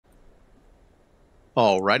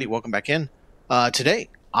Alrighty, welcome back in. Today,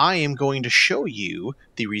 I am going to show you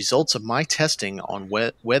the results of my testing on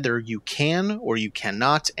whether you can or you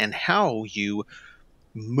cannot and how you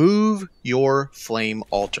move your flame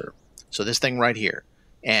altar. So this thing right here,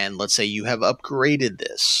 and let's say you have upgraded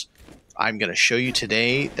this. I'm going to show you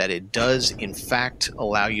today that it does in fact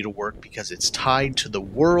allow you to work because it's tied to the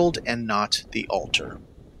world and not the altar.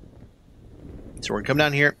 So we're going to come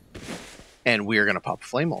down here and we are going to pop a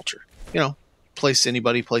flame altar.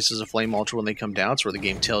 Anybody places a flame altar when they come down. It's where the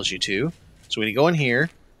game tells you to. So we go in here,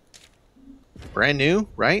 brand new,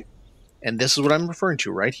 right? And this is what I'm referring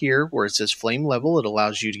to right here, where it says flame level. It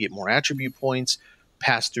allows you to get more attribute points,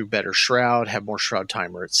 pass through better shroud, have more shroud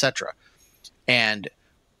timer, etc. And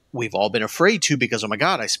we've all been afraid to because, oh my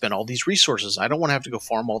god, I spent all these resources. I don't want to have to go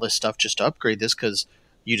farm all this stuff just to upgrade this, because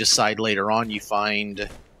you decide later on you find,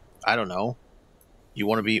 I don't know, you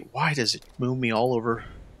want to be, why does it move me all over?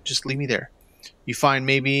 Just leave me there. You find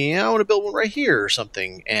maybe, I want to build one right here or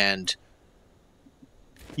something, and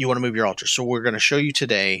you want to move your altar. So we're going to show you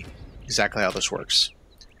today exactly how this works.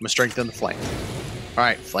 I'm going to strengthen the flame.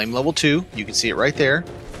 Alright, flame level 2. You can see it right there.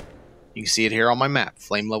 You can see it here on my map.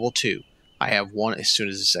 Flame level 2. I have one, as soon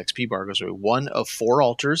as this XP bar goes away, 1 of 4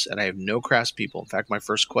 altars, and I have no craftspeople. In fact, my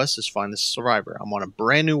first quest is find the survivor. I'm on a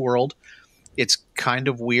brand new world. It's kind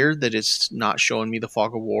of weird that it's not showing me the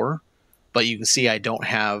fog of war, but you can see I don't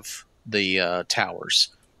have the towers.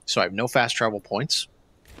 So I have no fast travel points.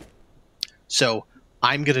 So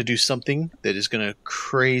I'm going to do something that is going to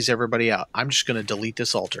craze everybody out. I'm just going to delete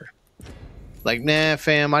this altar. Like, nah,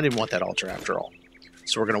 fam, I didn't want that altar after all.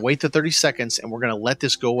 So we're going to wait the 30 seconds, and we're going to let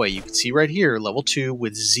this go away. You can see right here, level 2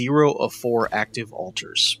 with 0 of 4 active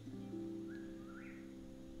altars.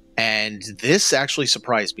 And this actually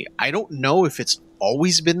surprised me. I don't know if it's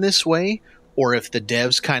always been this way, or if the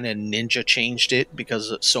devs kind of ninja changed it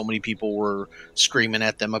because so many people were screaming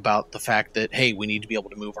at them about the fact that, hey, we need to be able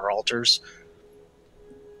to move our altars.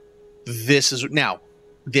 This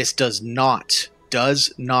does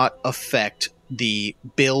not affect the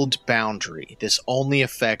build boundary. This only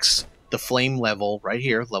affects the flame level right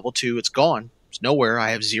here, level 2. It's gone. It's nowhere. I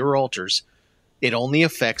have 0 altars. It only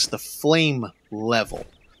affects the flame level.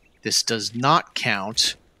 This does not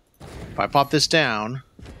count. If I pop this down,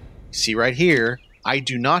 see right here, I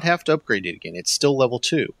do not have to upgrade it again. It's still level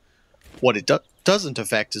 2. What it doesn't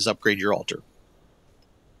affect is upgrade your altar.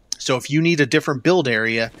 So if you need a different build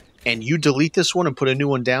area and you delete this one and put a new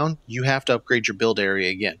one down, you have to upgrade your build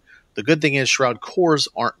area again. The good thing is shroud cores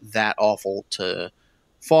aren't that awful to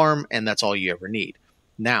farm, and that's all you ever need.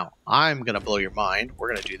 Now, I'm going to blow your mind.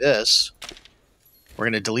 We're going to do this. We're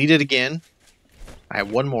going to delete it again. I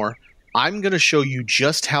have one more. I'm going to show you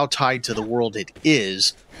just how tied to the world it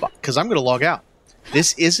is, because I'm going to log out.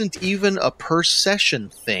 This isn't even a per session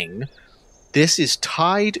thing. This is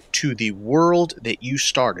tied to the world that you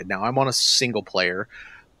started. Now, I'm on a single player.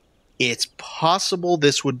 It's possible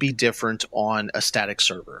this would be different on a static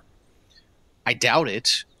server. I doubt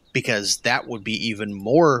it, because that would be even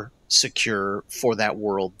more secure for that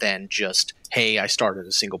world than just, hey, I started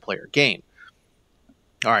a single player game.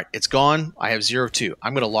 All right, it's gone. I have 0 of 2.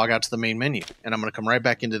 I'm going to log out to the main menu, and I'm going to come right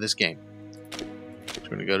back into this game. I'm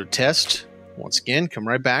going to go to test. Once again, come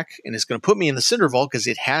right back, and it's going to put me in the Cinder Vault because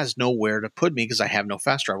it has nowhere to put me because I have no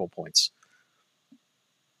fast travel points.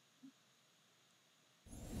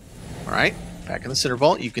 All right, back in the Cinder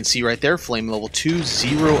Vault. You can see right there, flame level 2,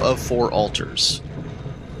 0 of 4 altars.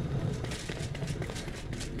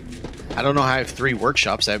 I don't know how I have 3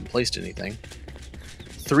 workshops. I haven't placed anything.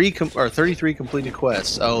 33 completed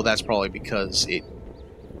quests. Oh, that's probably because it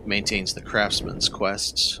maintains the craftsman's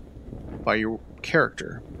quests by your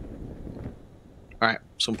character. Alright,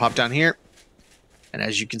 so I'm pop down here. And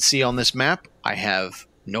as you can see on this map, I have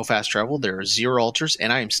no fast travel. There are 0 altars,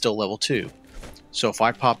 and I am still level 2. So if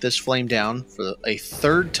I pop this flame down for a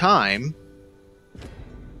 3rd time,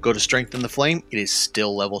 go to strengthen the flame, it is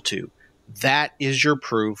still level 2. That is your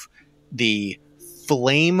proof. The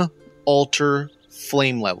flame altar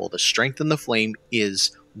flame level, the strength in the flame,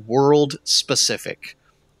 is world specific,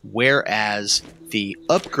 whereas the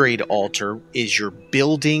upgrade altar is your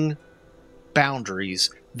building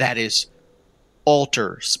boundaries, that is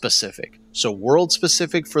altar specific. So world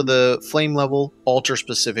specific for the flame level, altar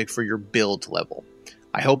specific for your build level.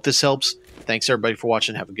 I hope this helps. Thanks everybody for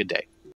watching. Have a good day.